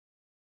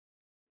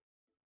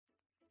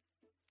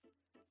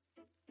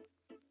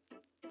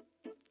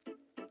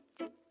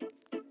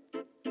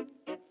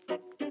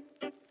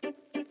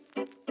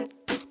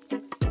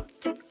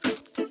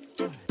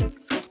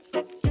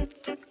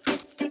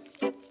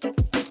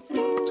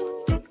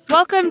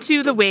Welcome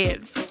to The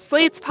Waves,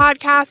 Slate's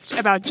podcast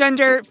about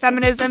gender,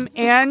 feminism,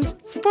 and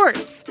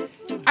sports.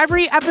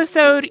 Every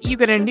episode, you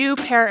get a new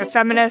pair of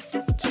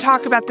feminists to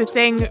talk about the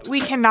thing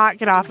we cannot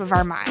get off of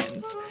our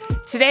minds.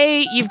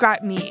 Today, you've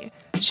got me,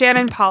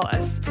 Shannon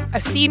Paulus, a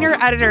senior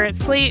editor at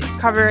Slate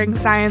covering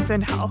science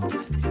and health.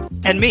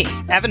 And me,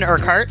 Evan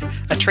Urquhart,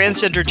 a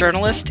transgender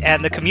journalist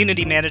and the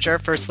community manager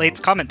for Slate's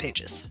comment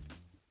pages.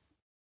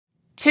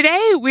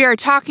 Today, we are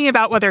talking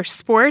about whether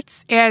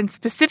sports, and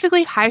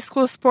specifically high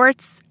school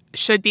sports,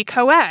 should be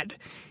co-ed.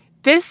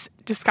 This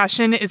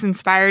discussion is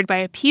inspired by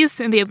a piece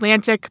in The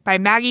Atlantic by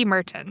Maggie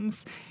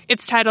Mertens.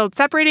 It's titled,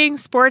 "Separating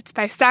Sports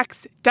by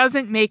Sex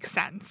Doesn't Make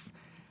Sense."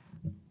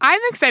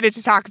 I'm excited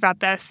to talk about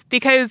this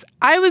because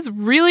I was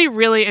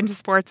really into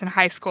sports in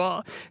high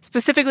school,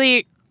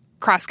 specifically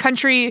cross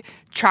country,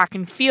 track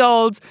and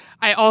field.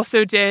 I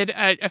also did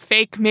a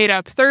fake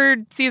made-up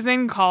third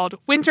season called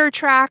Winter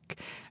Track,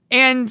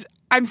 and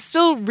I'm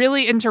still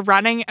really into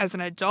running as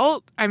an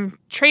adult. I'm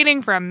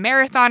training for a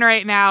marathon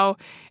right now,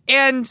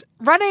 and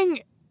running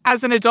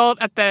as an adult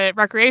at the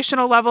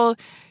recreational level,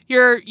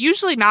 you're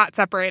usually not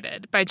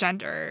separated by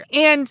gender.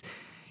 And,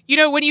 you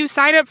know, when you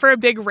sign up for a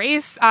big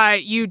race,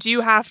 you do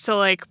have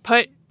to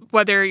put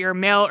whether you're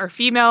male or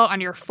female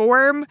on your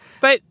form.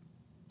 But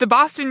the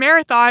Boston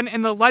Marathon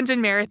and the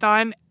London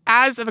Marathon,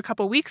 as of a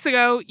couple weeks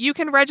ago, you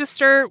can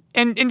register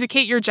and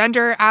indicate your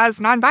gender as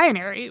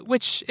non-binary,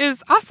 which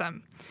is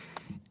awesome.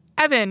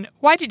 Evan,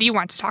 why did you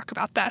want to talk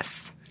about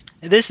this?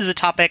 This is a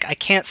topic I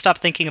can't stop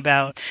thinking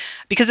about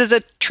because as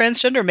a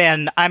transgender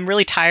man, I'm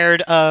really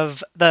tired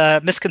of the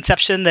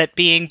misconception that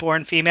being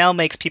born female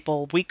makes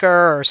people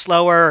weaker or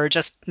slower or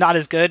just not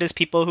as good as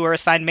people who are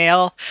assigned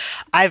male.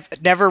 I've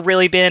never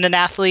really been an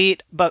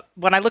athlete, but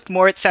when I looked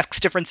more at sex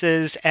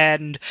differences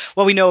and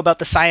what we know about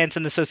the science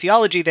and the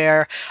sociology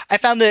there, I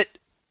found that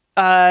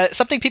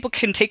something people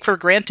can take for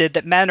granted,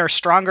 that men are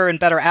stronger and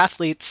better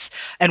athletes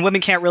and women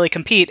can't really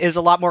compete, is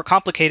a lot more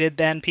complicated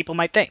than people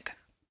might think.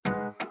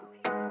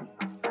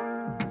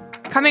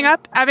 Coming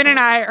up, Evan and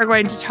I are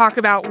going to talk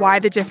about why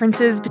the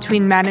differences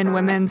between men and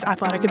women's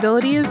athletic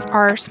abilities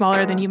are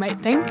smaller than you might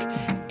think,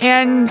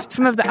 and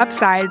some of the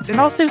upsides and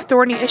also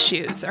thorny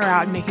issues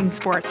around making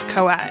sports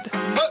co-ed.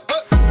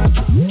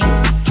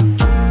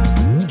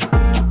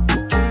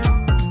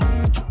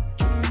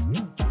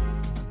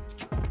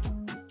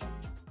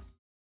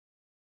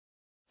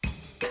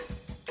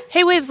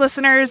 Hey Waves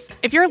listeners,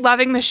 if you're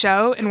loving the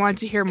show and want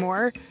to hear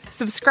more,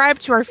 subscribe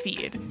to our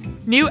feed.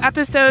 New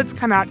episodes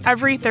come out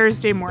every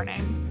Thursday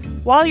morning.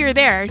 While you're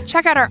there,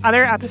 check out our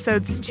other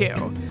episodes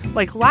too,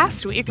 like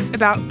last week's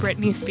about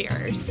Britney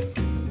Spears.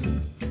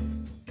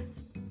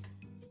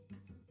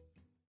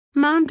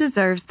 Mom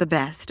deserves the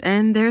best,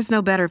 and there's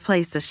no better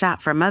place to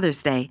shop for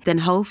Mother's Day than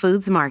Whole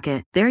Foods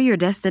Market. They're your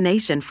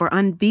destination for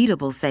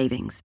unbeatable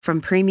savings,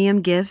 from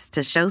premium gifts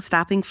to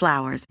show-stopping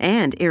flowers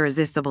and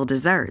irresistible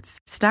desserts.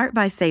 Start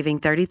by saving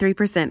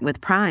 33%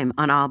 with Prime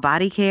on all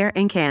body care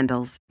and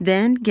candles.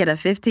 Then get a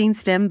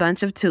 15-stem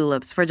bunch of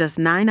tulips for just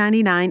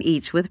 $9.99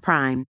 each with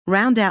Prime.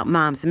 Round out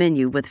Mom's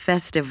menu with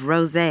festive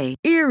rosé,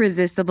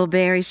 irresistible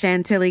berry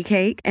chantilly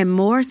cake, and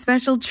more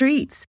special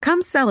treats.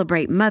 Come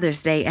celebrate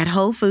Mother's Day at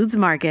Whole Foods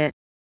Market.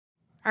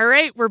 All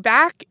right, we're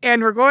back,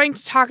 and we're going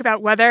to talk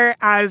about whether,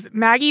 as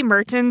Maggie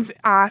Mertens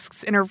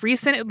asks in a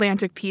recent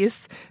Atlantic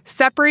piece,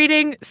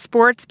 separating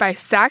sports by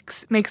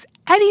sex makes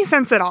any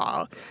sense at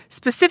all,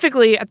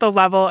 specifically at the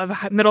level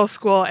of middle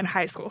school and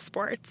high school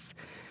sports.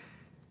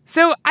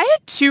 So I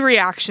had two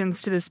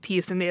reactions to this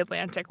piece in The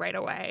Atlantic right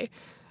away.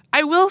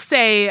 I will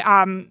say,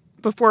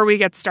 before we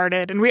get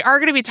started, and we are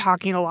going to be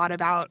talking a lot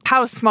about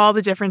how small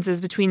the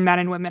differences between men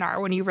and women are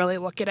when you really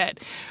look at it.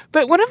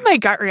 But one of my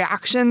gut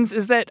reactions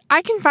is that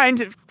I can find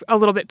it a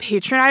little bit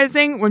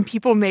patronizing when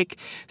people make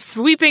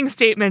sweeping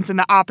statements in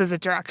the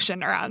opposite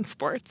direction around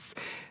sports.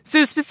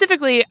 So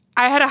specifically,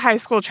 I had a high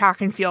school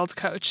track and field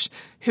coach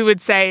who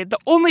would say the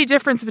only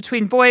difference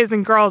between boys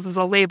and girls is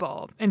a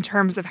label in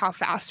terms of how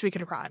fast we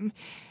could run.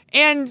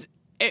 And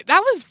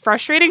that was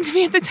frustrating to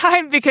me at the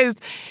time because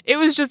it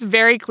was just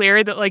very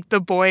clear that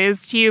the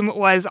boys team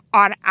was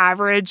on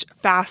average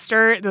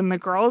faster than the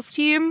girls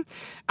team.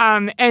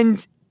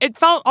 And it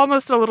felt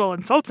almost a little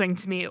insulting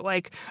to me.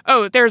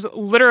 Oh, there's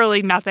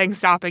literally nothing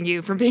stopping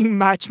you from being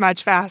much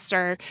much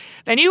than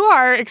you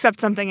are except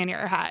something in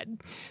your head.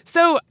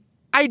 So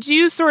I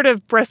do sort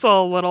of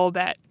bristle a little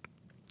bit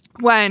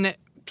when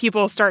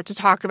people start to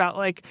talk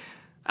about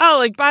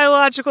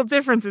biological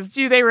differences.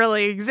 Do they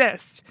really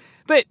exist?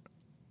 But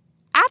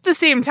at the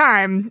same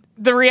time,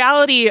 the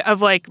reality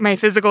of my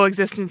physical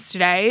existence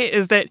today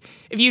is that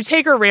if you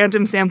take a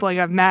random sampling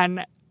of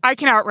men, I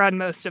can outrun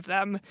most of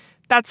them.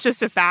 That's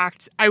just a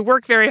fact. I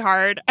work very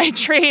hard. I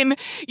train,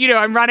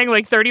 I'm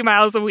running 30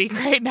 miles a week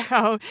right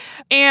now.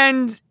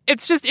 And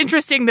it's just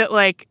interesting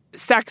that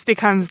sex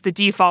becomes the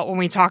default when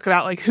we talk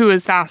about who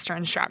is faster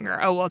and stronger.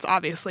 Oh, well, it's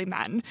obviously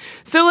men.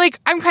 So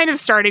I'm kind of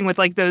starting with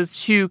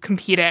those two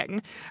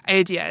competing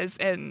ideas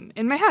in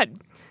my head.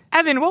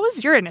 Evan, what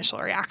was your initial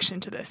reaction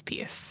to this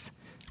piece?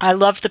 I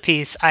loved the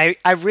piece. I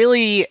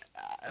really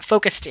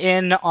focused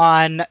in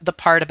on the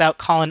part about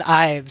Colin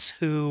Ives,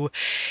 who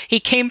he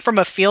came from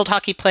a field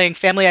hockey playing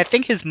family. I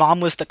think his mom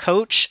was the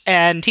coach,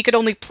 and he could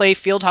only play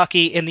field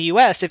hockey in the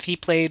US if he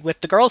played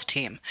with the girls'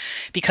 team,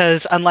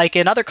 because unlike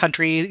in other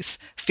countries,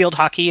 field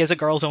hockey is a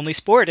girls-only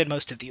sport in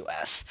most of the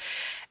US.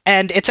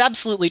 And it's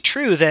absolutely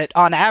true that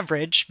on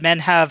average, men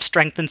have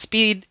strength and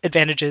speed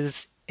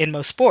advantages in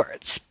most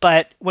sports.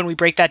 But when we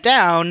break that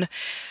down,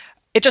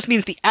 it just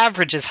means the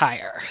average is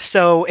higher.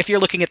 So if you're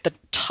looking at the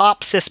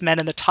top cis men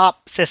and the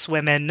top cis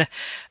women,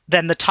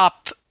 then the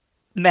top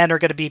men are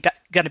going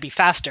to be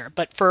faster.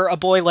 But for a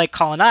boy like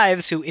Colin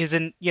Ives, who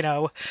isn't,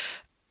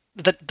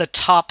 the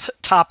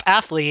top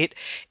athlete,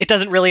 it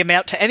doesn't really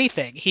amount to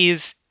anything.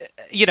 He's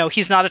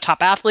not a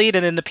top athlete,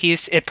 and in the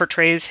piece it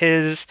portrays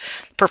his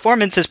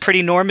performance as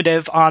pretty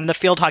normative on the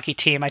field hockey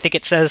team. I think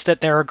it says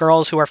that there are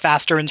girls who are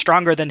faster and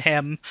stronger than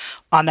him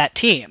on that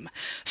team.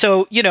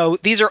 So,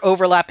 these are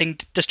overlapping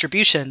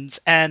distributions,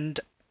 and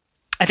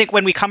I think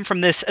when we come from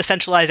this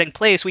essentializing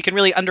place, we can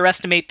really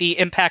underestimate the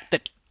impact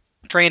that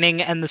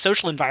training and the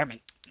social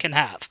environment can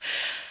have.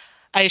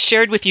 I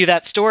shared with you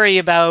that story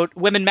about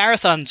women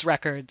marathons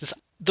records.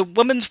 The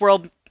women's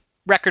world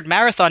record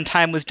marathon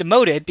time was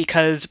demoted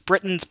because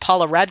Britain's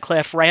Paula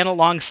Radcliffe ran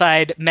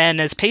alongside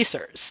men as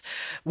pacers.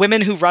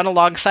 Women who run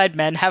alongside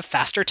men have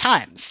faster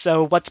times.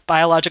 So what's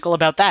biological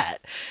about that?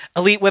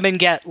 Elite women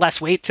get less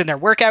weights in their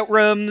workout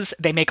rooms.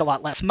 They make a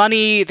lot less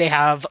money. They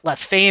have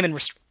less fame and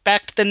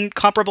respect than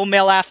comparable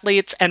male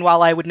athletes. And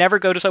while I would never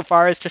go so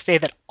far as to say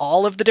that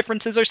all of the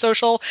differences are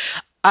social,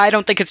 I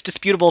don't think it's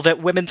disputable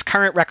that women's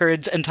current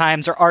records and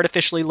times are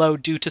artificially low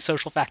due to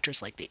social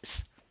factors like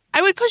these.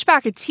 I would push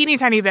back a teeny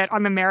tiny bit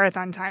on the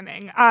marathon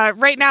timing.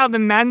 Right now, the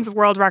men's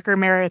world record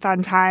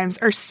marathon times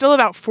are still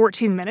about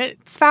 14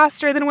 minutes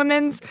faster than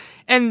women's.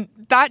 And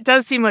that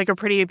does seem like a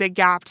pretty big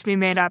gap to be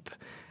made up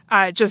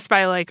just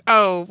by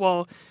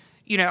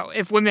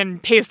if women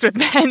paced with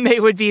men, they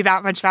would be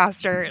that much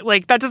faster.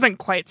 That doesn't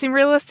quite seem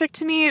realistic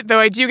to me, though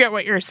I do get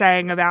what you're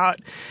saying about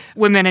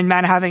women and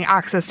men having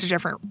access to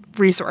different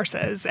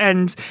resources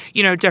and,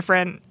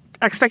 different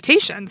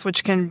expectations,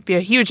 which can be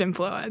a huge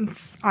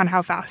influence on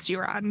how fast you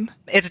run.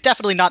 It's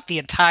definitely not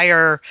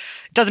it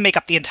doesn't make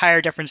up the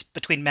entire difference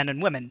between men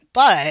and women.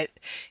 But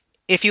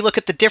if you look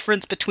at the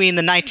difference between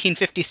the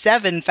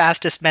 1957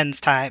 fastest men's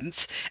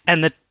times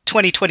and the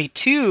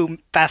 2022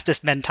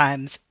 fastest men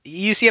times,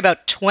 you see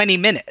about 20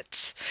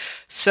 minutes.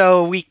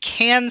 So we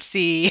can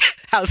see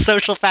how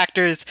social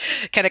factors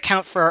can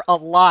account for a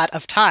lot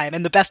of time.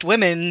 And the best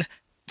women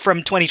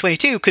from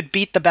 2022 could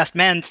beat the best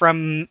men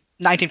from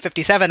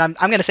 1957. I'm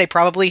going to say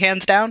probably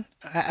hands down.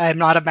 I'm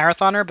not a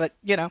marathoner, but,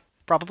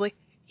 probably.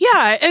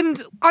 Yeah.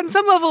 And on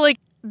some level,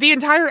 the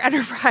entire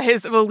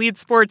enterprise of elite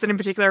sports, and in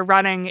particular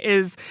running,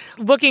 is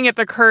looking at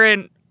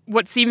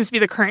what seems to be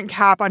the current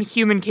cap on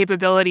human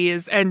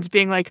capabilities and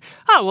being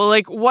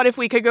what if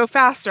we could go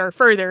faster,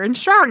 further, and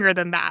stronger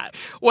than that?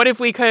 What if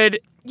we could,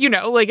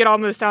 it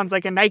almost sounds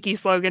like a Nike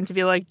slogan to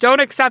be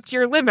don't accept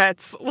your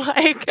limits.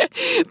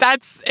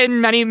 That's in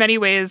many, many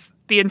ways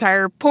the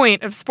entire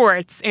point of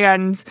sports.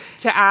 And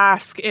to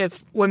ask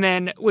if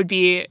women would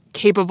be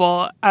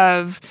capable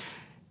of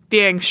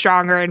being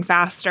stronger and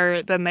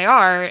faster than they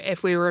are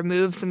if we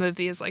remove some of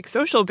these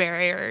social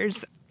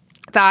barriers,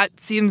 that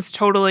seems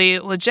totally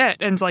legit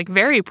and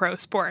very pro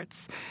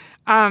sports.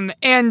 And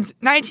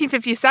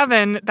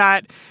 1957,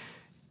 that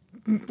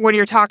when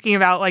you're talking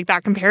about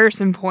that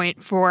comparison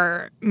point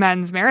for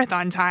men's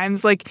marathon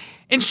times,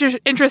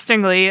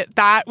 interestingly,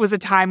 that was a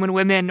time when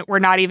women were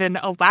not even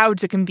allowed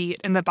to compete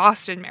in the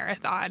Boston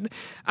Marathon.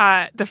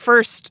 The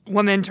first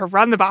woman to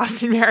run the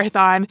Boston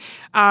Marathon,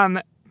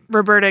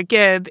 Roberta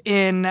Gibb,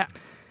 in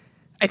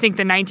I think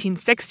the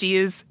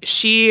 1960s,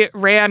 she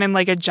ran in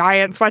a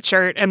giant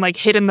sweatshirt and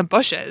hid in the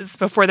bushes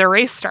before the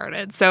race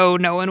started. So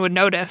no one would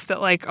notice that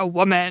a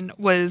woman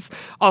was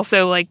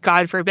also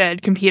God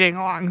forbid, competing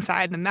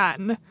alongside the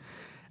men.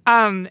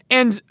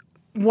 And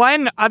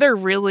one other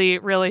really,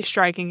 really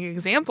striking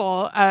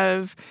example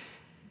of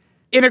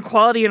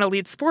inequality in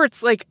elite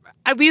sports,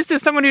 at least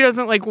as someone who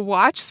doesn't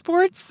watch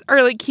sports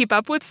or keep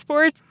up with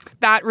sports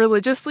that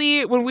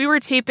religiously, when we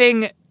were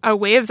taping a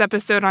Waves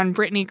episode on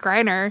Brittany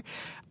Griner,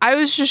 I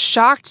was just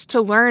shocked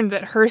to learn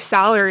that her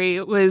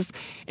salary was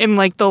in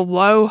the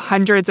low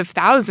hundreds of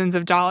thousands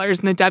of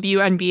dollars in the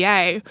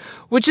WNBA,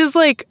 which is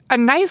a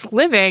nice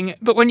living.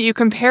 But when you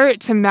compare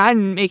it to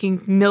men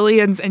making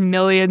millions and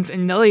millions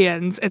and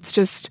millions, it's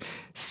just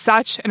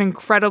such an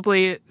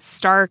incredibly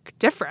stark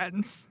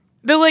difference.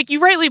 Though,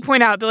 you rightly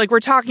point out that, we're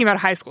talking about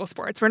high school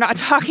sports. We're not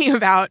talking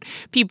about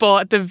people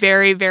at the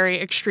very, very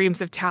extremes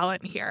of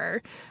talent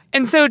here.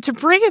 And so to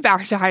bring it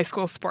back to high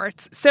school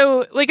sports,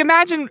 so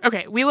imagine,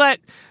 okay, we let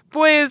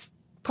boys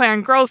play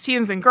on girls'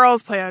 teams and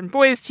girls play on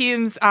boys'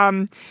 teams.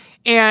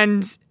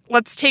 And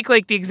let's take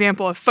the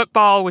example of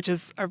football, which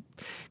is a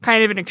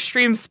kind of an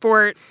extreme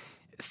sport.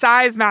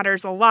 Size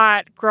matters a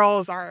lot.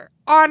 Girls are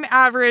on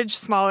average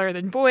smaller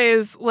than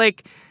boys.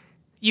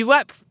 You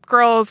let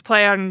girls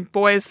play on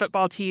boys'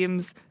 football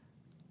teams.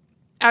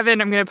 Evan,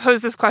 I'm going to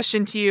pose this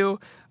question to you.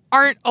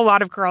 aren't a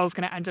lot of girls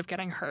going to end up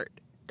getting hurt?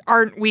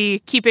 Aren't we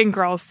keeping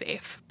girls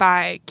safe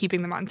by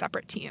keeping them on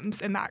separate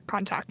teams in that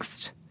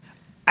context?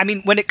 I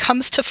mean, when it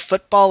comes to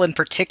football in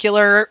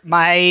particular,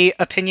 my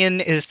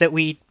opinion is that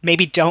we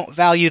maybe don't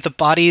value the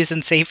bodies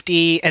and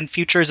safety and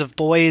futures of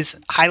boys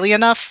highly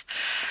enough.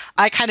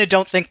 I kind of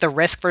don't think the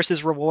risk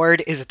versus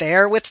reward is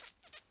there with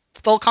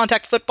full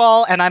contact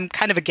football, and I'm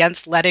kind of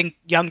against letting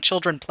young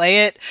children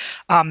play it,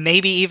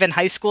 maybe even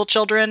high school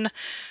children.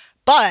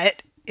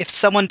 But if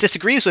someone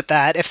disagrees with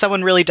that, if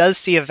someone really does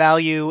see a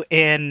value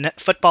in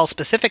football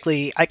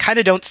specifically, I kind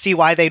of don't see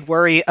why they'd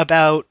worry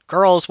about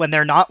girls when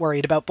they're not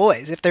worried about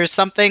boys. If there's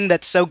something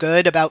that's so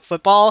good about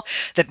football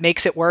that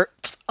makes it worth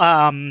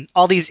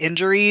all these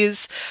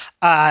injuries,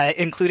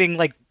 including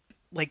like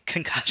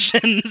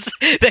concussions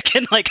that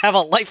can like have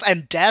a life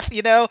and death,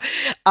 then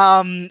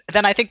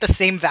I think the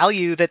same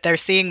value that they're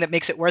seeing that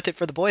makes it worth it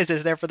for the boys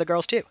is there for the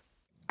girls too.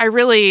 I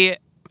really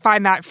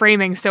find that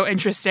framing so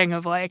interesting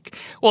of like,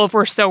 well, if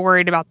we're so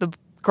worried about the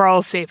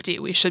girls' safety,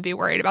 we should be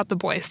worried about the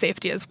boys'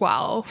 safety as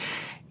well.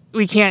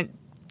 We can't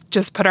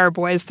just put our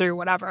boys through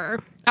whatever.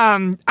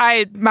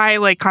 My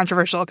like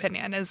controversial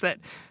opinion is that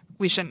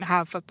we shouldn't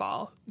have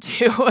football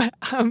too.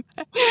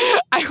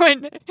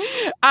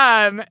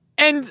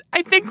 And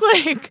I think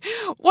like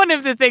one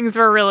of the things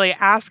we're really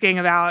asking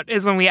about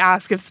is when we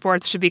ask if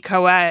sports should be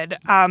co-ed,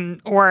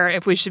 or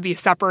if we should be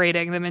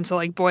separating them into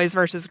like boys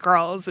versus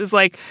girls, is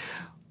like,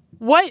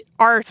 what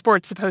are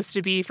sports supposed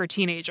to be for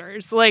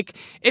teenagers? Like,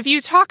 if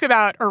you talk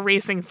about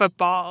erasing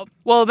football,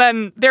 well,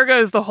 then there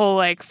goes the whole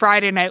like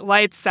Friday Night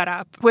Lights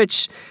setup,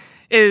 which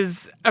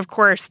is, of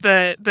course,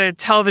 the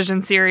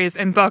television series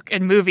and book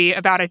and movie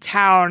about a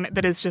town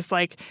that is just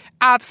like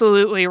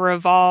absolutely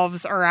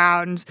revolves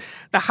around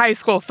the high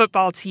school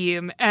football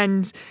team.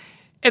 And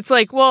it's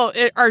like, well,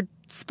 are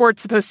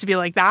sports supposed to be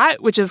like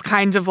that, which is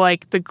kind of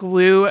like the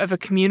glue of a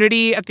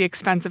community at the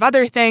expense of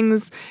other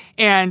things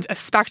and a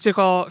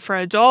spectacle for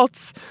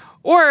adults?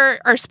 Or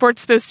are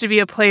sports supposed to be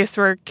a place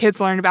where kids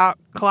learn about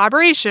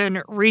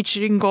collaboration,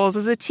 reaching goals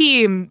as a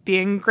team,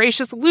 being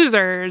gracious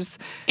losers?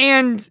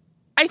 And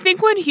I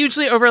think one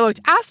hugely overlooked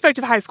aspect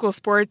of high school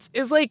sports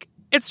is like,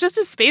 it's just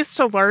a space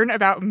to learn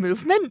about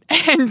movement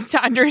and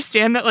to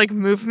understand that like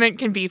movement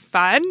can be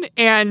fun,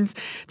 and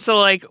to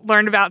like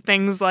learn about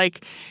things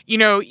like,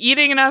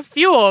 eating enough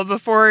fuel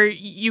before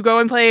you go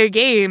and play a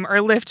game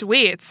or lift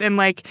weights, and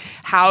like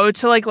how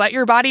to like let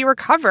your body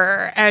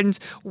recover and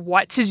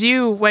what to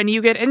do when you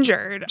get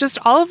injured. Just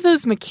all of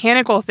those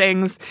mechanical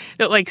things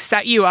that like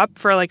set you up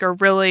for like a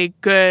really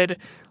good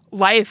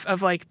life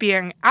of like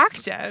being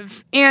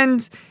active.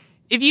 And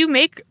if you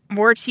make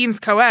more teams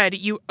co-ed,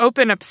 you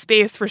open up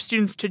space for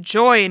students to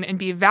join and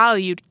be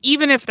valued,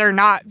 even if they're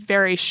not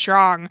very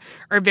strong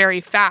or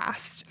very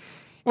fast.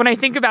 When I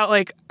think about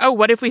like, oh,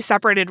 what if we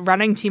separated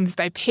running teams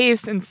by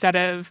pace instead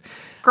of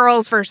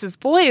girls versus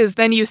boys?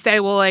 Then you say,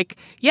 well, like,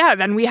 yeah,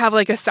 then we have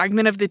like a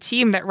segment of the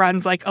team that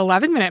runs like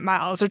 11-minute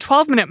miles or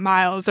 12-minute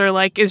miles, or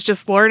like is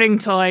just learning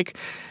to like,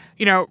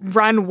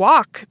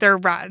 walk their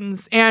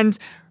runs. And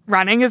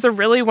running is a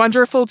really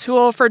wonderful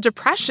tool for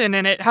depression,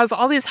 and it has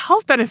all these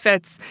health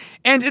benefits,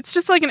 and it's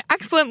just like an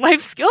excellent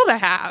life skill to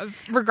have,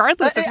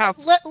 regardless of how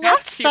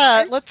fast you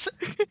are.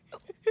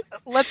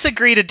 Let's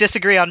agree to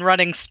disagree on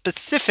running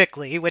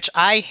specifically, which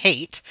I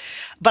hate,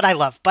 but I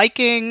love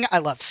biking, I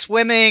love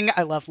swimming,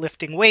 I love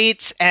lifting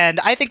weights, and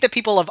I think that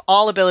people of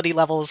all ability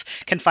levels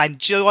can find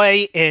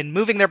joy in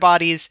moving their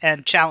bodies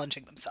and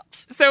challenging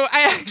themselves. So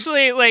I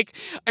actually,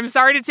 I'm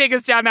sorry to take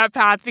us down that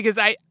path, because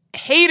I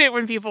hate it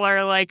when people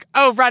are like,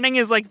 oh, running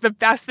is like the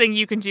best thing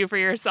you can do for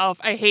yourself.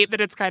 I hate that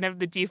it's kind of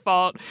the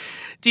default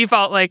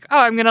like, oh,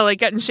 I'm gonna like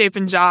get in shape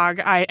and jog.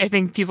 I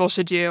think people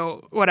should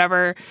do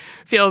whatever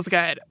feels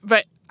good.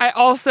 But I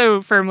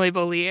also firmly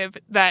believe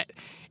that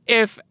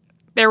if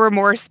there were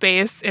more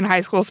space in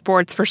high school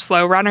sports for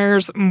slow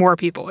runners, more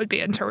people would be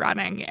into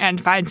running and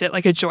find it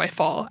like a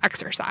joyful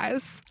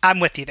exercise.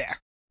 I'm with you there.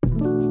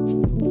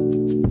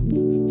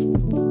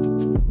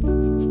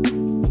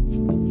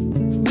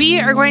 We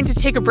are going to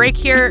take a break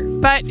here,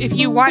 but if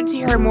you want to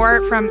hear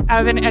more from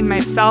Evan and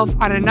myself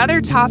on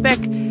another topic,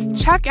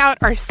 check out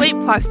our Slate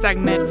Plus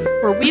segment,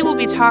 where we will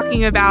be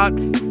talking about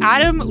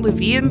Adam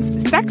Levine's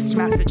sext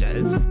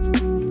messages.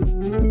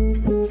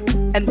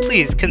 And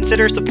please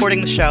consider supporting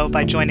the show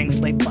by joining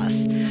Slate Plus.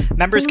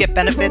 Members get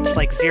benefits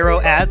like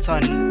 0 ads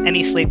on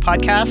any Slate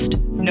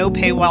podcast, no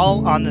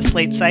paywall on the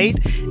Slate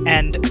site,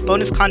 and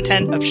bonus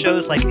content of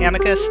shows like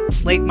Amicus,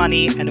 Slate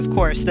Money, and of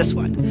course this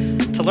one.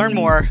 To learn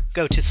more,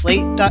 go to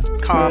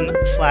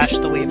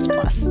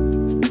slate.com/thewavesplus.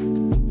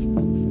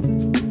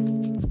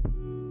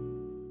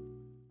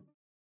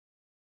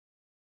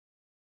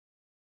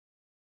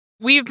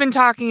 We've been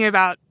talking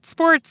about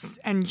sports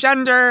and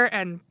gender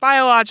and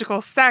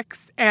biological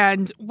sex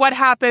and what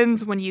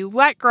happens when you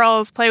let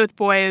girls play with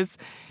boys.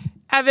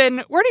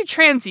 Evan, where do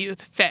trans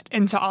youth fit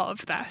into all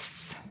of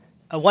this?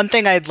 One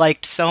thing I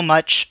liked so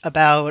much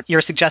about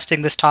your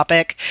suggesting this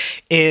topic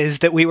is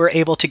that we were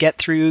able to get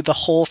through the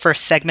whole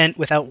first segment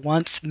without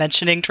once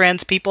mentioning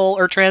trans people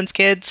or trans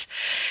kids.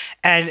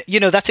 And,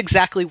 that's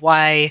exactly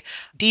why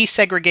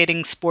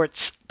desegregating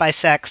sports by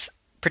sex,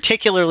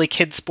 particularly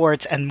kids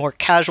sports and more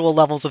casual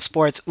levels of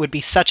sports, would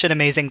be such an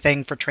amazing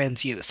thing for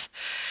trans youth.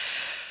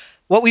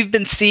 What we've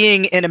been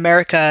seeing in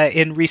America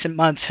in recent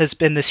months has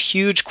been this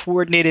huge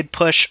coordinated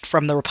push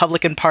from the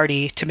Republican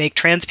Party to make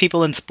trans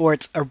people in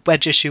sports a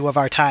wedge issue of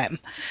our time.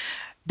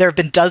 There have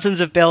been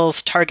dozens of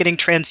bills targeting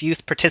trans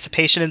youth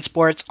participation in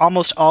sports,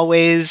 almost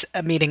always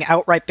meaning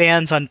outright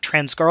bans on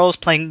trans girls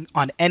playing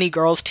on any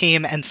girls'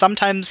 team, and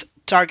sometimes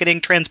targeting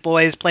trans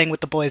boys playing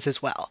with the boys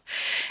as well.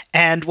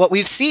 And what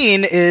we've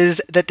seen is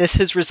that this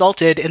has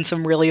resulted in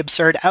some really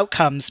absurd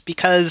outcomes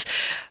because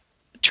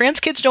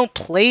trans kids don't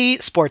play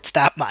sports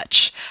that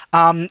much.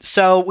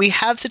 So we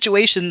have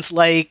situations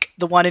like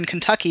the one in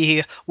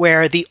Kentucky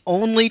where the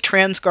only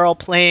trans girl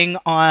playing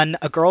on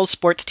a girls'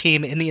 sports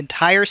team in the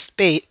entire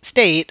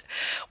state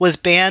was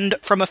banned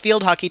from a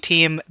field hockey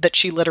team that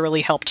she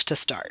literally helped to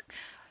start.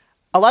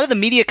 A lot of the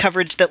media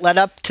coverage that led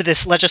up to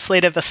this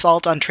legislative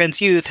assault on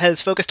trans youth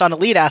has focused on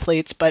elite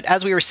athletes, but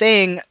as we were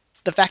saying,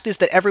 the fact is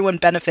that everyone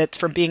benefits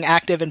from being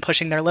active and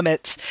pushing their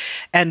limits,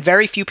 and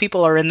very few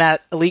people are in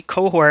that elite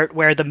cohort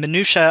where the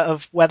minutia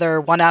of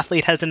whether one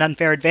athlete has an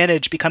unfair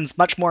advantage becomes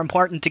much more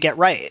important to get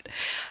right.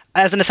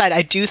 As an aside,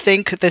 I do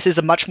think this is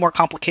a much more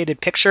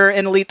complicated picture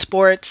in elite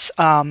sports.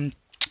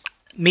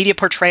 Media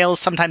portrayals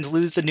sometimes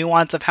lose the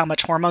nuance of how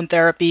much hormone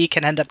therapy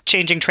can end up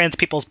changing trans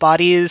people's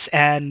bodies,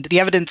 and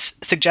the evidence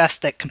suggests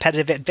that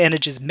competitive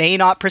advantages may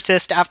not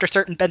persist after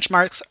certain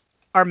benchmarks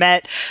are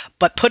met.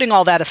 But putting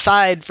all that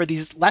aside for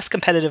these less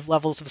competitive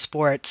levels of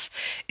sports,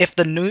 if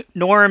the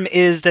norm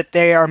is that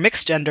they are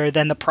mixed gender,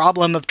 then the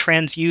problem of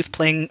trans youth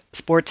playing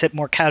sports at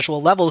more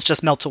casual levels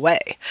just melts away.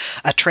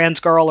 A trans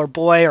girl or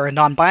boy or a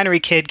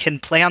non-binary kid can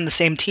play on the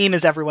same team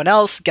as everyone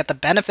else, get the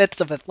benefits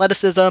of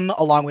athleticism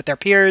along with their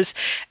peers,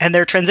 and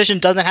their transition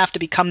doesn't have to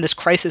become this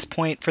crisis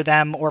point for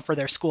them or for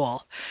their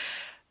school.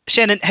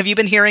 Shannon, have you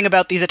been hearing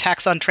about these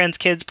attacks on trans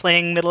kids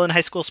playing middle and high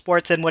school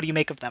sports, and what do you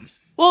make of them?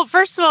 Well,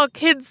 first of all,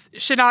 kids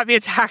should not be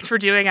attacked for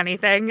doing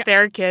anything.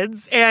 They're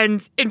kids.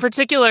 And in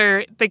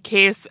particular, the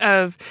case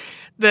of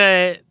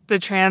the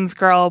trans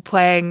girl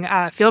playing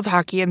field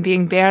hockey and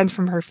being banned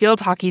from her field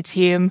hockey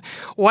team,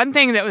 one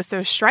thing that was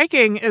so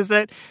striking is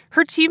that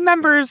her team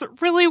members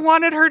really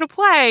wanted her to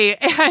play.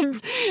 And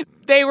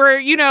they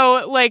were,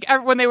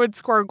 when they would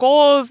score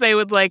goals, they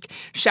would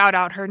shout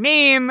out her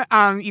name,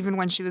 even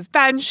when she was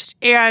benched.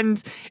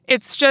 And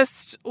it's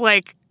just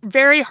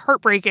very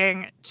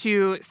heartbreaking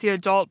to see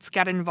adults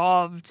get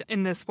involved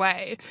in this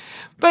way.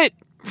 But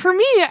for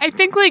me, I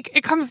think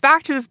it comes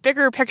back to this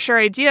bigger picture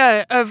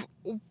idea of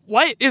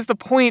what is the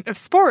point of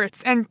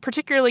sports, and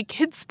particularly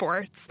kids'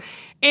 sports.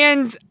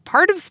 And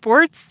part of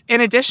sports,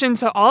 in addition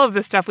to all of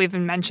the stuff we've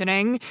been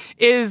mentioning,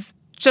 is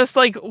just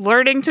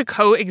learning to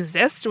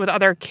coexist with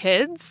other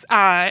kids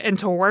and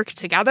to work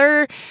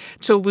together,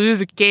 to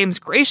lose games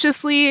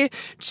graciously,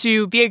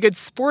 to be a good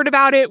sport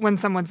about it when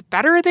someone's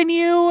better than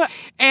you.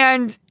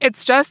 And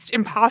it's just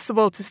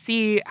impossible to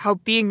see how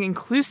being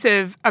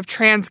inclusive of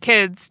trans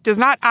kids does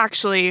not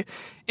actually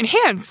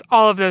enhance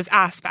all of those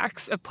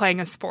aspects of playing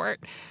a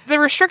sport. The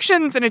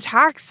restrictions and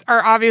attacks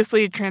are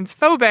obviously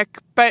transphobic,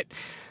 but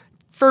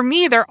for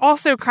me, they're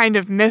also kind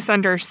of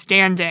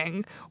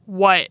misunderstanding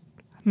what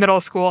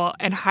middle school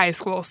and high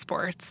school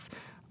sports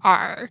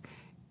are.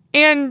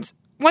 And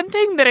one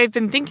thing that I've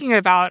been thinking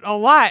about a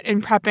lot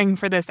in prepping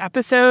for this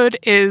episode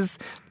is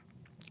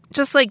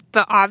just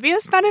the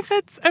obvious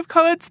benefits of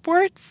co-ed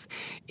sports.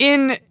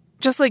 In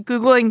just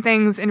Googling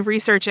things and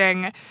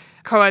researching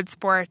co-ed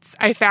sports,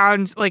 I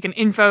found an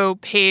info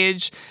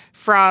page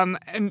from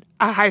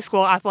a high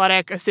school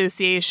athletic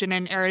association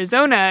in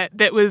Arizona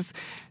that was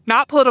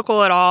not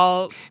political at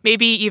all,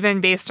 maybe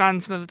even based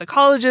on some of the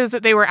colleges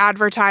that they were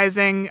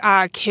advertising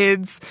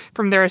kids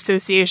from their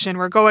association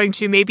were going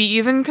to, maybe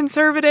even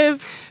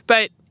conservative.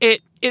 But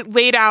it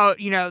laid out,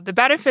 the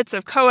benefits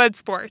of co-ed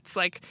sports,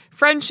 like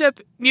friendship,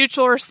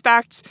 mutual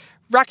respect,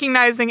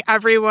 recognizing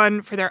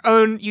everyone for their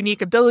own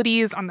unique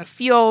abilities on the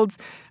field.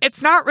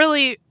 It's not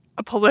really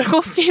a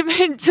political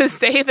statement to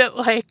say that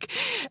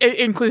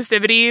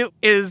inclusivity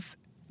is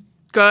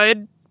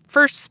good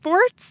for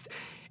sports.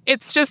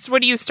 It's just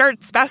when you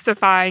start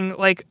specifying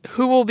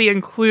who will be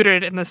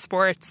included in the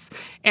sports,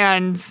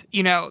 and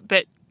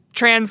that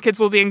trans kids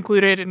will be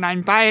included and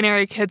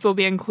non-binary kids will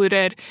be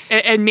included,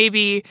 and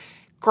maybe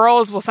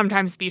girls will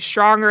sometimes be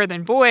stronger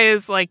than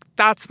boys,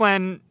 that's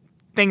when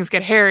things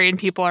get hairy and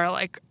people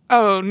are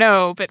oh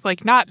no, but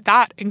not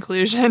that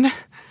inclusion.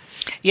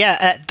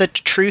 Yeah, the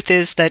truth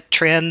is that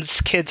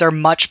trans kids are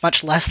much,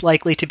 much less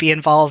likely to be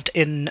involved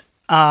in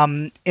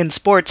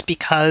sports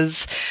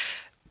because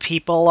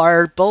people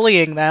are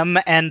bullying them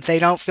and they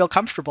don't feel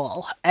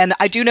comfortable. And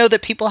I do know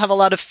that people have a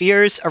lot of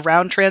fears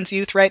around trans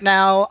youth right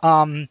now.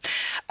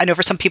 I know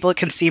for some people it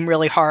can seem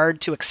really hard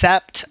to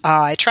accept.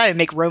 I try and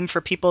make room for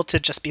people to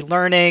just be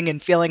learning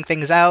and feeling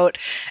things out.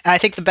 And I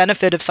think the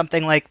benefit of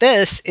something like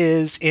this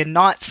is in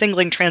not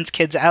singling trans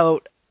kids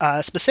out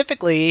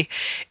specifically,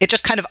 it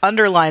just kind of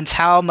underlines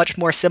how much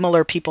more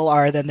similar people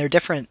are than they're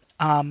different.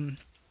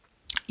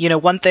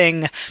 One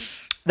thing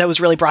that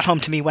was really brought home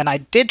to me when I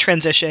did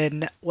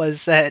transition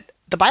was that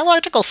the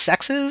biological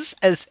sexes,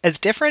 as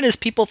different as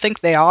people think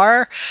they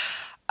are,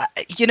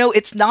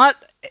 it's not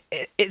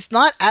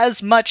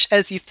as much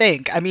as you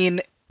think. I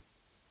mean,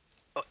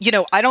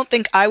 I don't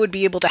think I would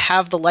be able to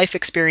have the life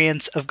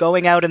experience of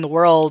going out in the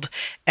world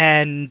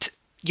and,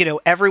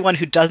 everyone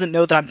who doesn't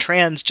know that I'm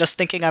trans just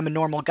thinking I'm a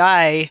normal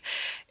guy.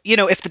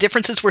 If the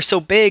differences were so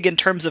big in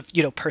terms of,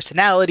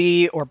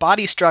 personality or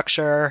body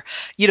structure,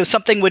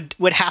 something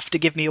would have to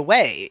give me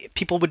away.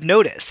 People would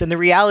notice. And the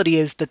reality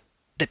is that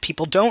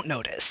people don't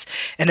notice.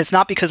 And it's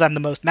not because I'm the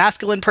most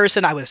masculine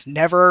person. I was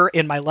never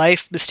in my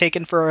life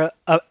mistaken for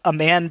a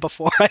man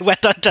before I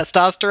went on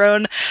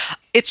testosterone.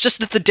 It's just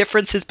that the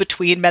differences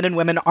between men and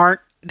women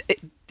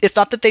it's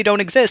not that they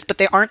don't exist, but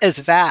they aren't as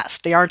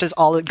vast. They aren't as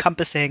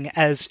all-encompassing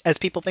as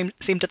people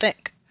seem to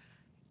think.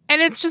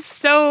 And it's just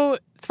so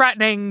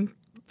threatening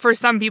for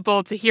some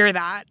people to hear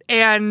that.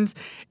 And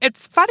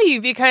it's funny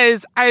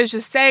because I was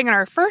just saying in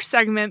our first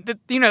segment that,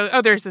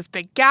 there's this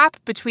big gap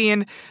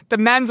between the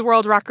men's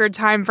world record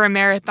time for a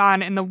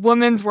marathon and the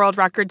women's world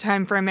record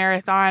time for a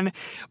marathon.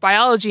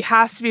 Biology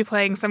has to be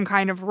playing some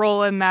kind of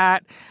role in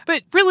that.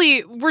 But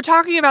really, we're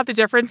talking about the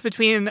difference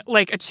between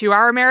like a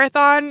 2-hour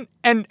marathon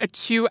and a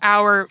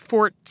 2-hour,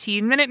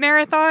 14-minute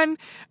marathon.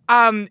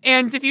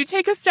 And if you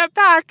take a step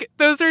back,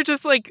 those are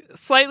just like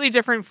slightly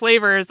different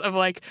flavors of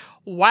like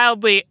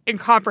wildly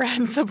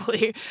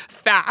incomprehensibly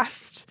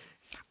fast.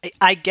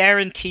 I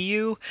guarantee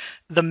you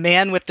the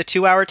man with the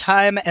 2-hour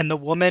time and the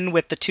woman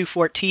with the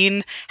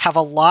 2:14 have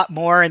a lot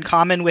more in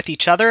common with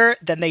each other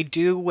than they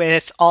do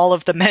with all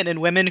of the men and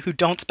women who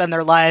don't spend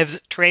their lives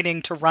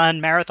training to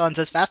run marathons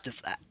as fast as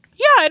that.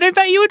 Yeah, and I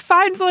bet you would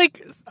find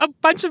like a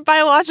bunch of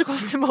biological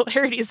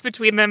similarities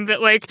between them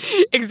that like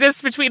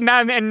exist between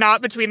them and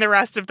not between the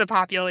rest of the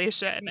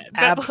population.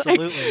 That,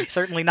 absolutely.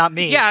 Certainly not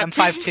me. Yeah, I'm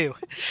 5'2".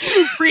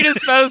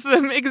 Predispose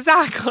them,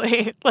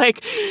 exactly.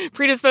 Like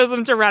predispose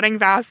them to running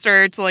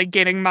faster, to like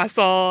gaining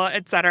muscle,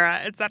 et cetera,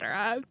 et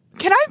cetera.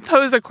 Can I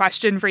pose a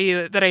question for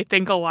you that I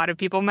think a lot of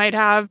people might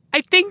have? I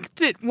think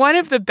that one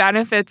of the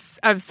benefits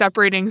of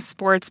separating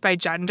sports by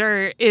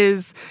gender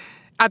is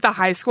at the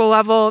high school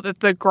level that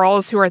the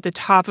girls who are at the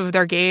top of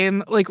their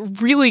game like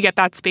really get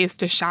that space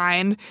to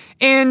shine.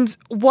 And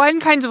one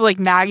kind of like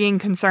nagging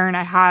concern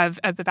I have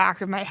at the back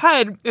of my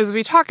head as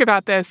we talk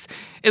about this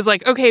is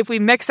like, okay, if we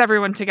mix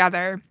everyone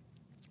together,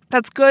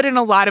 that's good in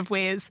a lot of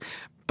ways.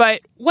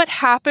 But what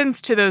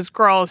happens to those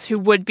girls who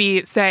would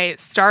be, say,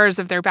 stars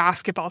of their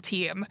basketball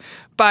team,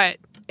 but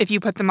if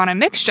you put them on a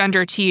mixed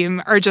gender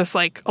team, are just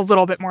like a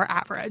little bit more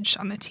average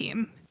on the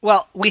team?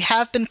 Well, we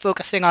have been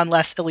focusing on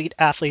less elite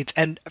athletes,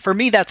 and for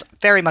me, that's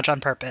very much on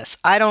purpose.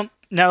 I don't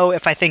know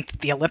if I think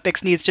that the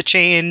Olympics needs to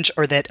change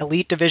or that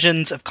elite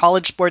divisions of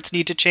college sports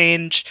need to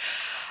change,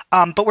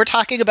 but we're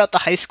talking about the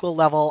high school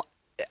level.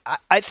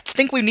 I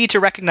think we need to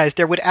recognize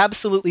there would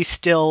absolutely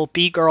still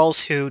be girls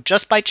who,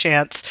 just by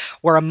chance,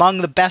 were among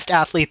the best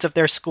athletes of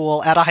their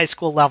school at a high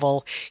school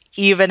level,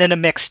 even in a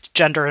mixed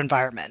gender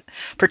environment,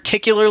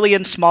 particularly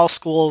in small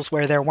schools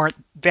where there weren't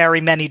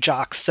very many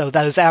jocks. So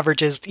those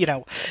averages,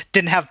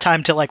 didn't have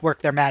time to like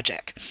work their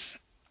magic.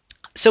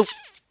 So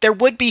there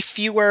would be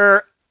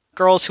fewer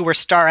girls who were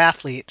star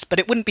athletes, but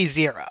it wouldn't be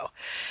zero.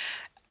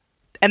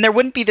 And there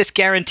wouldn't be this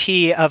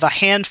guarantee of a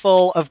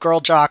handful of girl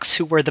jocks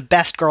who were the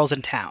best girls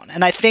in town.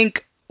 And I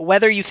think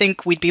whether you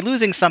think we'd be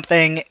losing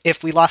something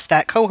if we lost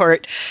that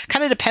cohort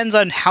kind of depends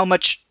on how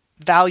much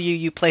value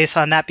you place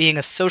on that being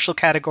a social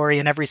category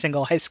in every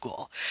single high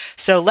school.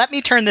 So let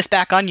me turn this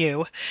back on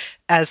you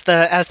as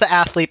the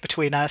athlete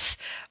between us.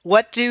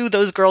 What do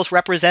those girls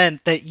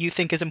represent that you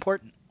think is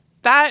important?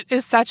 That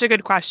is such a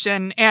good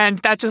question. And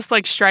that just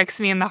like strikes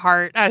me in the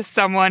heart as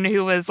someone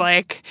who was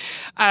like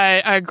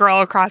a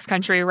girl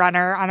cross-country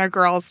runner on a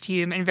girls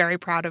team and very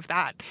proud of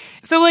that.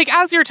 So like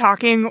as you're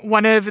talking,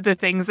 one of the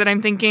things that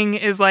I'm thinking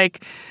is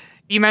like,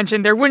 you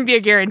mentioned there wouldn't be a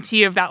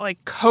guarantee of that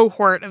like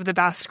cohort of the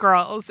best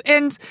girls.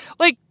 And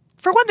like,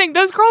 for one thing,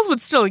 those girls would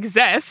still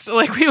exist.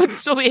 Like, we would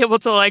still be able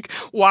to, like,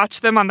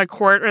 watch them on the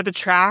court or the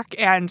track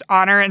and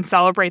honor and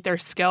celebrate their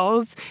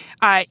skills,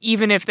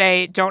 even if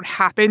they don't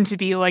happen to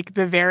be, like,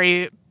 the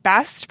very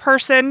best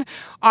person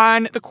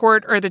on the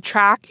court or the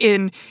track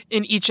in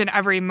each and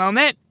every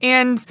moment.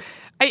 And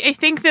I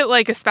think that,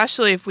 like,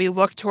 especially if we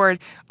look toward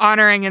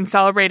honoring and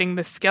celebrating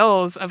the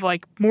skills of,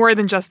 like, more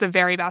than just the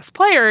very best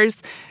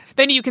players,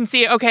 then you can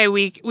see, okay,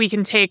 we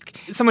can take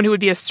someone who would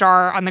be a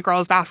star on the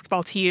girls'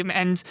 basketball team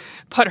and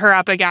put her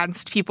up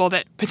against people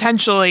that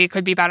potentially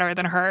could be better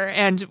than her,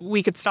 and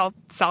we could still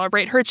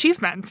celebrate her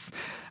achievements.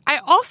 I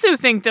also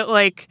think that,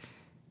 like,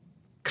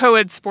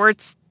 co-ed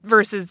sports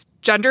versus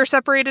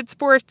gender-separated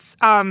sports,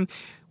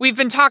 we've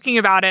been talking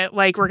about it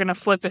like we're going to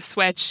flip a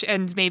switch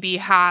and maybe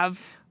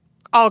have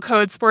all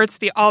co-ed sports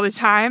be all the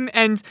time.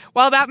 And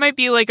while that might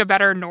be, like, a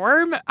better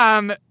norm,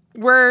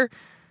 we're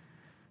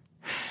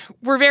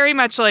very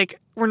much like,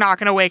 we're not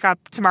going to wake up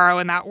tomorrow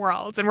in that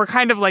world. And we're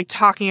kind of like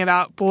talking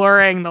about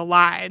blurring the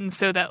lines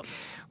so that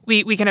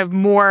we can have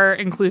more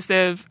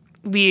inclusive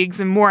leagues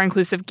and more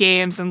inclusive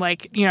games and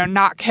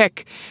not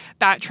kick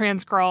that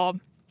trans girl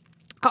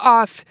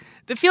off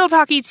the field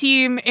hockey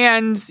team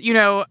and,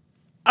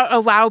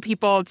 allow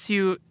people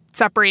to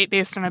separate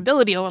based on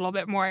ability a little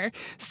bit more.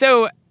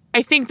 So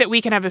I think that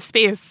we can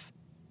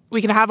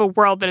have a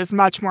world that is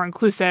much more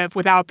inclusive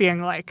without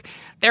being like,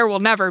 there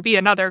will never be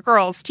another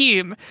girls'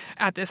 team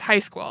at this high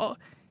school.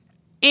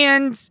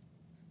 And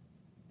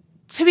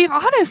to be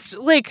honest,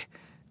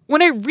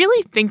 when I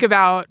really think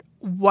about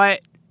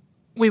what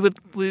we would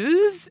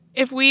lose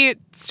if we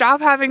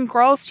stop having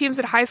girls' teams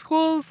at high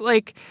schools,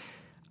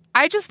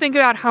 I just think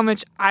about how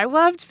much I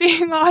loved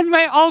being on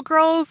my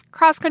all-girls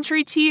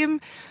cross-country team.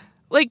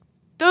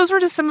 Those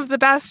were just some of the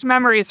best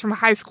memories from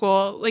high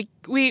school.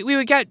 We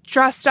would get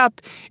dressed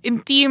up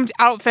in themed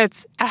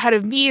outfits ahead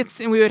of meets,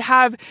 and we would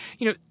have,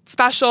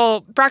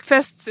 special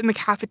breakfasts in the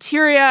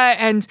cafeteria,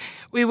 and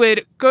we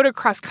would go to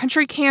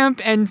cross-country camp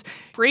and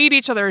braid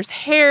each other's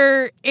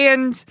hair.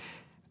 And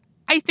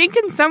I think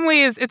in some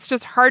ways it's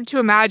just hard to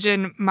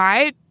imagine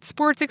my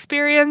sports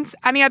experience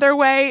any other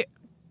way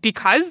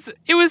because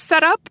it was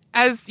set up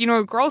as,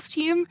 a girls'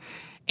 team.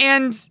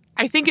 And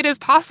I think it is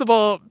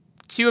possible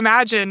to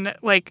imagine,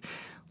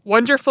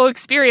 wonderful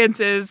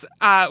experiences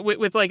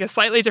with a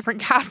slightly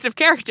different cast of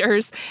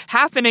characters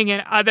happening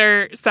in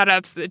other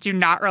setups that do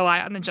not rely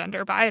on the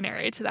gender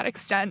binary to that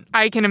extent.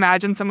 I can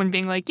imagine someone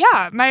being like,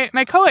 yeah,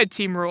 my co-ed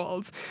team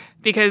rules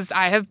because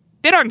I have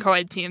been on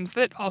co-ed teams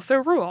that also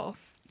rule.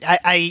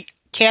 I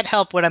can't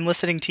help when I'm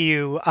listening to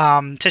you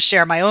to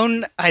share my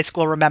own high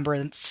school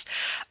remembrance.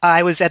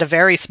 I was at a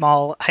very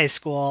small high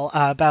school,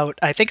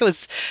 I think it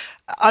was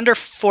under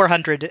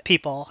 400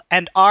 people,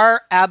 and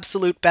our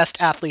absolute best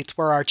athletes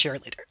were our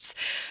cheerleaders.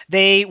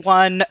 They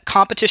won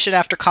competition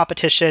after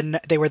competition.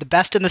 They were the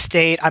best in the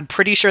state. I'm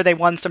pretty sure they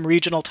won some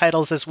regional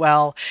titles as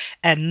well,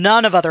 and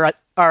none of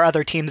our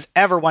other teams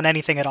ever won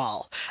anything at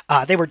all.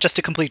 They were just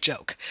a complete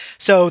joke.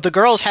 So the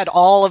girls had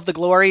all of the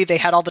glory. They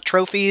had all the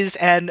trophies,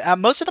 and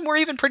most of them were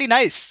even pretty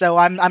nice, so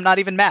I'm not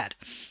even mad.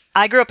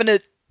 I grew up in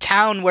a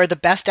town where the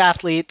best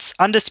athletes,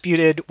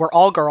 undisputed, were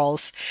all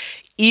girls,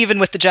 even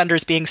with the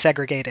genders being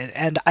segregated.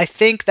 And I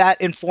think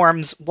that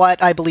informs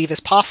what I believe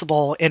is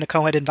possible in a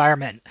co-ed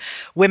environment.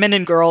 Women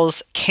and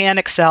girls can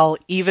excel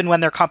even when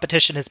their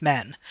competition is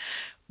men.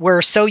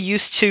 We're so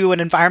used to an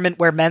environment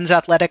where men's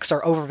athletics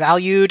are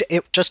overvalued,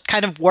 it just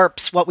kind of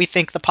warps what we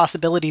think the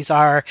possibilities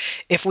are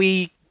if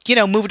we,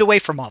 moved away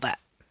from all that.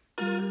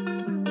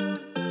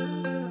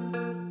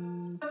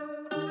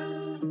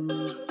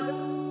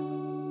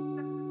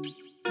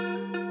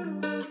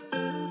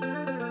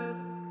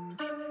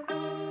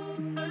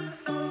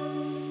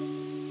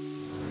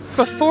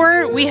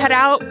 Before we head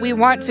out, we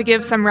want to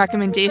give some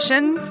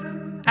recommendations.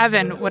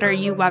 Evan, what are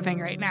you loving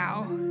right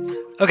now?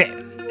 Okay,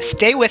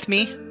 stay with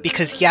me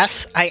because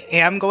yes, I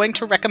am going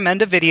to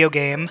recommend a video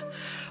game,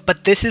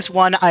 but this is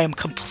one I am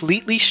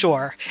completely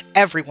sure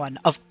everyone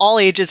of all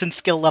ages and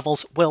skill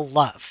levels will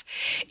love.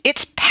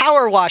 It's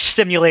Power Wash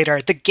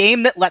Simulator, the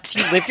game that lets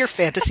you live your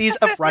fantasies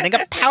of running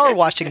a power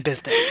washing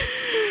business.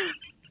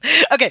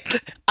 Okay,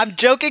 I'm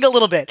joking a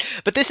little bit,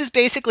 but this is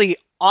basically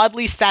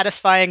oddly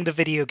satisfying the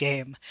video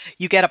game.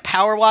 You get a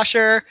power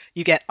washer,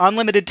 you get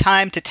unlimited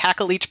time to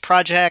tackle each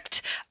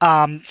project.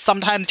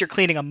 Sometimes you're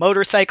cleaning a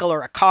motorcycle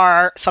or a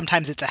car,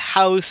 sometimes it's a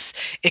house.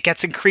 It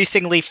gets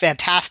increasingly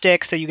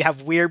fantastic, so you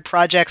have weird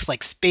projects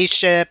like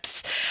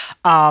spaceships.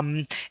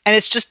 And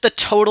it's just the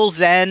total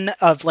zen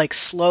of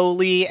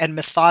slowly and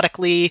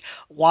methodically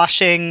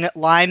washing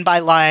line by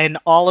line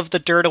all of the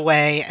dirt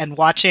away and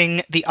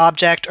watching the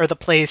object or the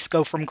place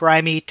go from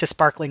grimy to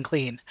sparkling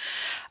clean.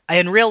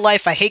 In real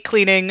life, I hate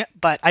cleaning,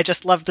 but I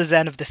just love the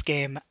zen of this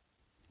game.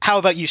 How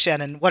about you,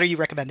 Shannon? What are you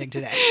recommending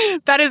today?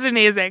 That is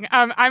amazing.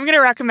 I'm going to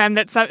recommend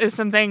that is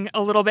something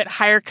a little bit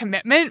higher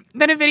commitment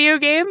than a video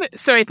game.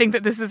 So I think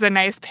that this is a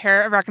nice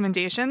pair of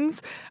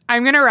recommendations.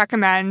 I'm going to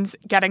recommend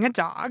getting a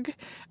dog.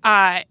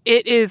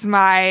 It is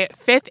my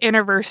 5th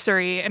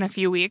anniversary in a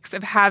few weeks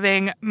of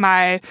having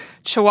my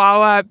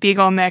Chihuahua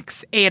Beagle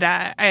mix,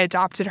 Ada. I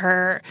adopted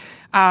her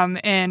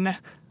in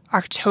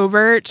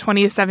October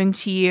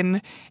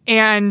 2017,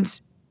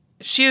 and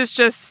she is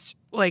just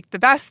the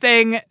best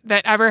thing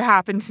that ever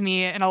happened to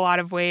me in a lot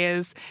of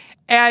ways.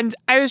 And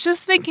I was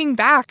just thinking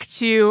back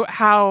to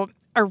how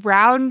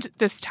around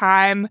this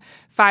time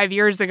 5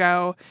 years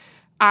ago,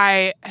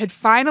 I had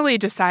finally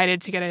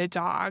decided to get a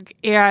dog,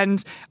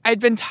 and I'd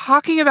been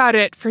talking about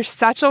it for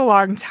such a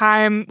long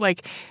time,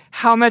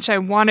 how much I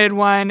wanted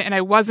one, and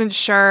I wasn't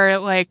sure,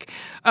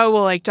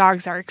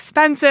 dogs are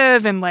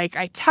expensive, and,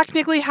 I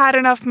technically had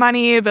enough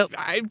money, but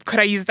could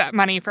I use that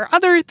money for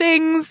other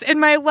things in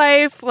my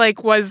life?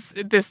 Was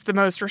this the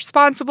most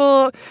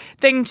responsible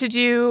thing to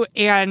do?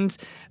 And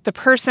the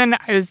person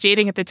I was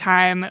dating at the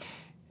time,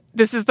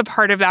 this is the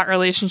part of that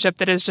relationship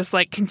that has just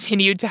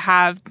continued to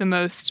have the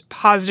most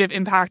positive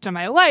impact on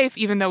my life,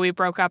 even though we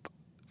broke up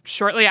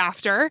shortly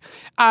after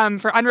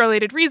for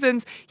unrelated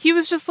reasons. He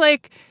was just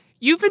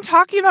you've been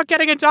talking about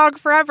getting a dog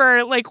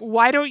forever.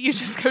 Why don't you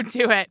just go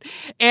do it?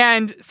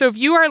 And so if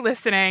you are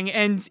listening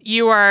and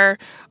you are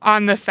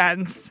on the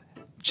fence,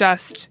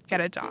 just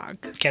get a dog.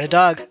 Get a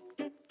dog.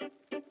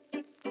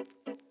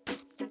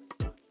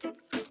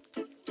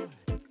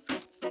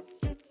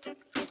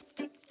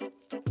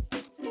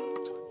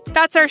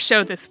 That's our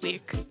show this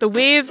week. The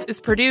Waves is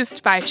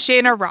produced by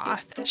Shayna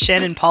Roth.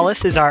 Shannon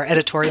Paulus is our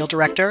editorial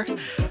director.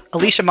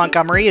 Alicia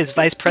Montgomery is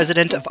vice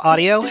president of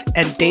audio.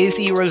 And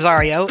Daisy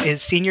Rosario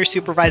is senior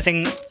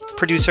supervising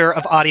producer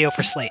of audio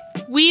for Slate.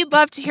 We'd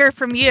love to hear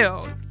from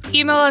you.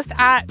 Email us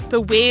at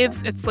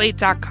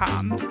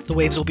thewaves@slate.com. The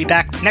Waves will be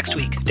back next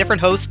week.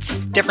 Different hosts,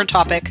 different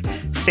topic,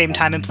 same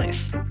time and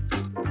place.